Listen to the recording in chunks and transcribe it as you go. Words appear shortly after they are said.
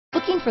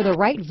Looking for the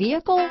right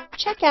vehicle?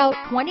 Check out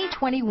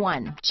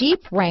 2021 Jeep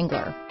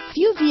Wrangler.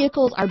 Few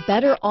vehicles are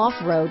better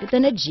off-road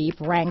than a Jeep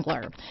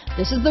Wrangler.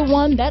 This is the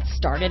one that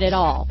started it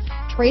all.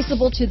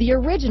 Traceable to the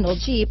original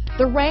Jeep,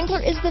 the Wrangler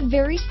is the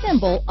very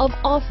symbol of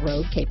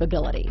off-road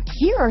capability.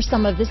 Here are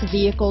some of this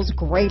vehicle's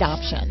great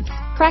options: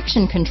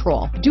 traction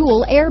control,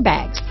 dual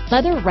airbags,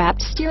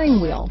 leather-wrapped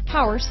steering wheel,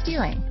 power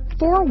steering,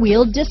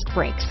 four-wheel disc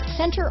brakes,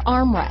 center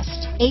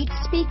armrest, 8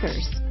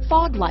 speakers,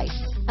 fog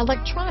lights,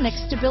 electronic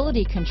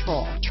stability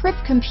control, trip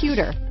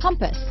computer,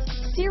 compass,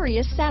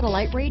 Sirius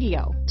Satellite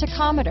Radio,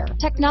 tachometer,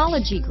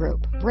 technology group,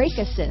 brake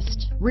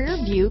assist, rear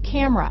view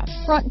camera,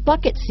 front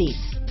bucket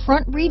seats,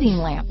 front reading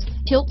lamps,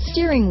 tilt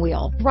steering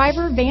wheel,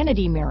 driver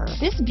vanity mirror.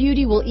 This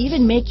beauty will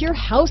even make your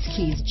house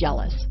keys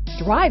jealous.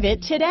 Drive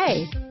it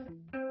today.